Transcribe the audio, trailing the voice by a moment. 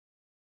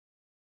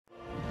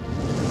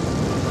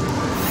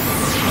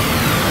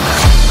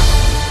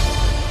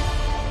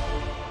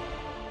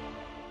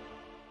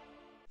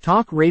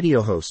Talk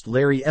radio host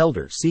Larry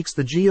Elder seeks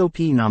the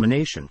GOP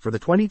nomination for the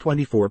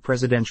 2024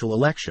 presidential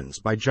elections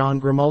by John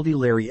Grimaldi.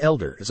 Larry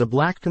Elder is a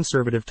black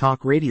conservative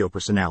talk radio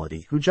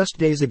personality who just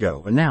days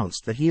ago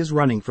announced that he is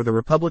running for the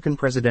Republican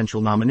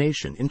presidential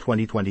nomination in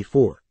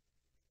 2024.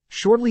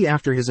 Shortly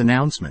after his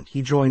announcement,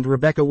 he joined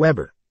Rebecca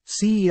Weber,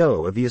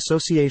 CEO of the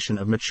Association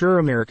of Mature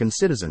American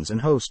Citizens and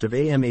host of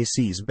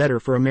AMAC's Better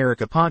for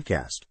America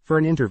podcast, for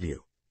an interview.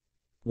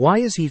 Why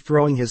is he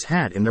throwing his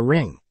hat in the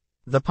ring?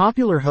 The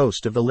popular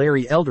host of the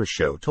Larry Elder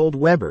Show told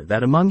Weber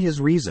that among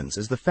his reasons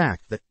is the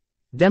fact that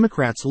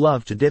Democrats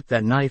love to dip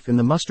that knife in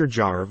the mustard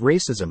jar of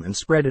racism and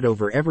spread it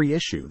over every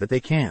issue that they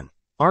can,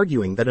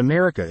 arguing that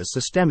America is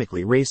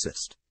systemically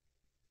racist.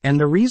 And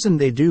the reason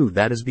they do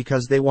that is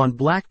because they want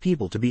black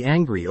people to be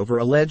angry over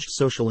alleged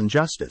social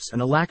injustice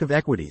and a lack of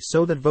equity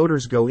so that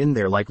voters go in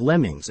there like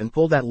lemmings and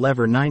pull that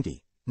lever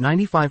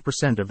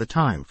 95% of the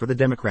time for the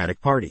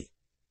Democratic Party.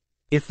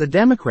 If the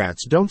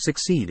Democrats don't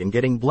succeed in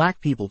getting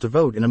black people to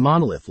vote in a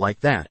monolith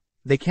like that,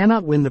 they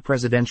cannot win the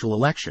presidential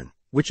election,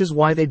 which is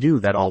why they do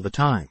that all the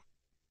time.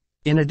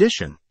 In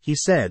addition, he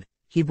said,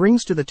 he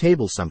brings to the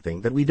table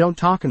something that we don't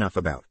talk enough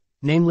about,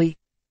 namely,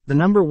 the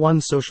number one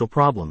social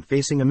problem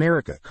facing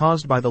America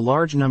caused by the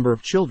large number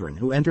of children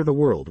who enter the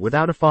world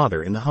without a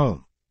father in the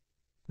home.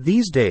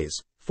 These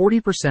days,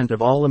 40%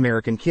 of all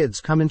American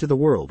kids come into the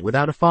world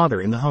without a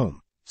father in the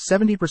home,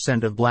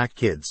 70% of black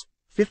kids,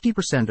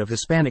 50% of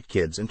Hispanic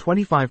kids and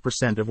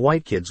 25% of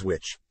white kids,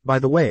 which, by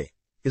the way,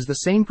 is the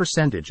same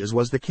percentage as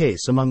was the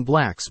case among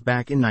blacks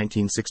back in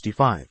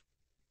 1965.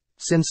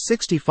 Since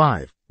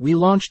 '65, we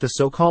launched a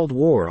so-called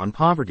war on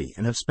poverty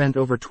and have spent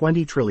over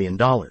 $20 trillion.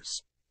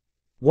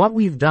 What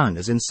we've done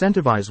is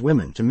incentivize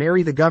women to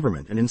marry the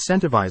government and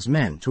incentivize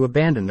men to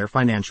abandon their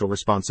financial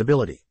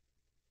responsibility.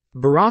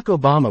 Barack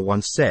Obama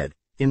once said,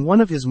 in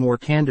one of his more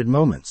candid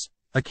moments,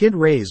 a kid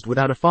raised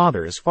without a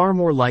father is far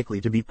more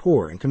likely to be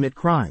poor and commit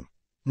crime,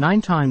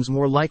 9 times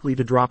more likely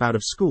to drop out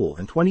of school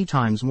and 20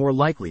 times more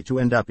likely to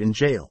end up in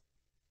jail.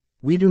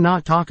 We do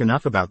not talk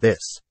enough about this.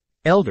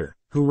 Elder,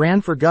 who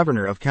ran for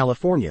governor of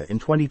California in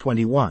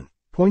 2021,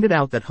 pointed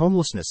out that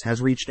homelessness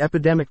has reached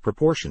epidemic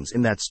proportions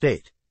in that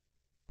state.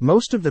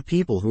 Most of the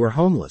people who are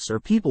homeless are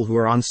people who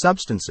are on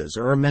substances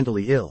or are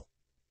mentally ill.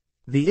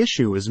 The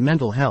issue is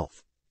mental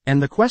health. And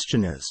the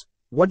question is,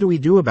 what do we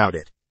do about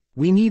it?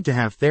 We need to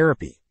have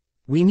therapy.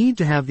 We need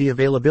to have the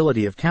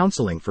availability of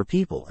counseling for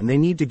people, and they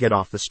need to get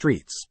off the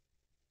streets.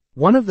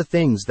 One of the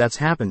things that's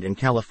happened in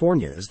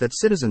California is that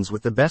citizens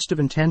with the best of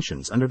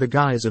intentions under the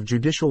guise of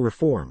judicial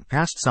reform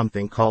passed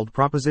something called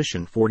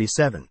Proposition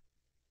 47.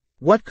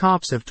 What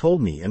cops have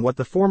told me and what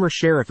the former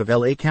sheriff of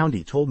LA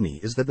County told me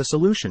is that the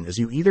solution is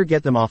you either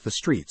get them off the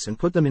streets and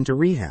put them into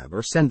rehab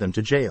or send them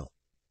to jail.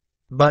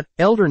 But,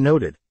 Elder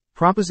noted,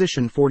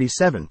 Proposition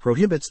 47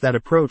 prohibits that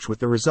approach, with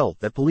the result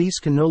that police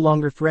can no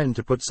longer threaten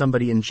to put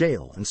somebody in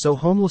jail, and so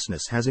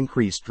homelessness has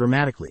increased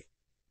dramatically.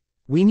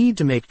 We need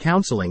to make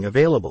counseling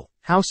available,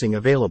 housing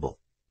available.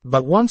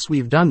 But once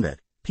we've done that,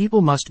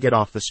 people must get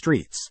off the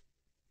streets.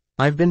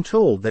 I've been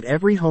told that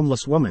every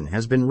homeless woman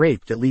has been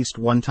raped at least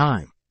one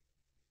time.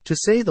 To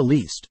say the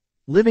least,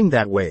 living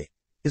that way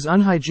is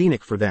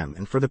unhygienic for them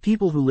and for the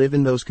people who live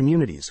in those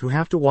communities who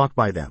have to walk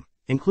by them,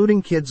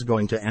 including kids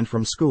going to and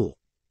from school.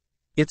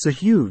 It's a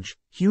huge,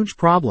 huge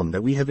problem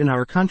that we have in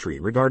our country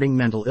regarding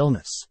mental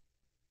illness.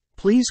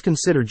 Please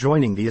consider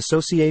joining the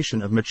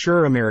Association of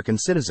Mature American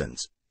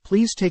Citizens.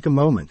 Please take a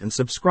moment and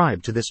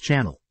subscribe to this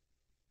channel.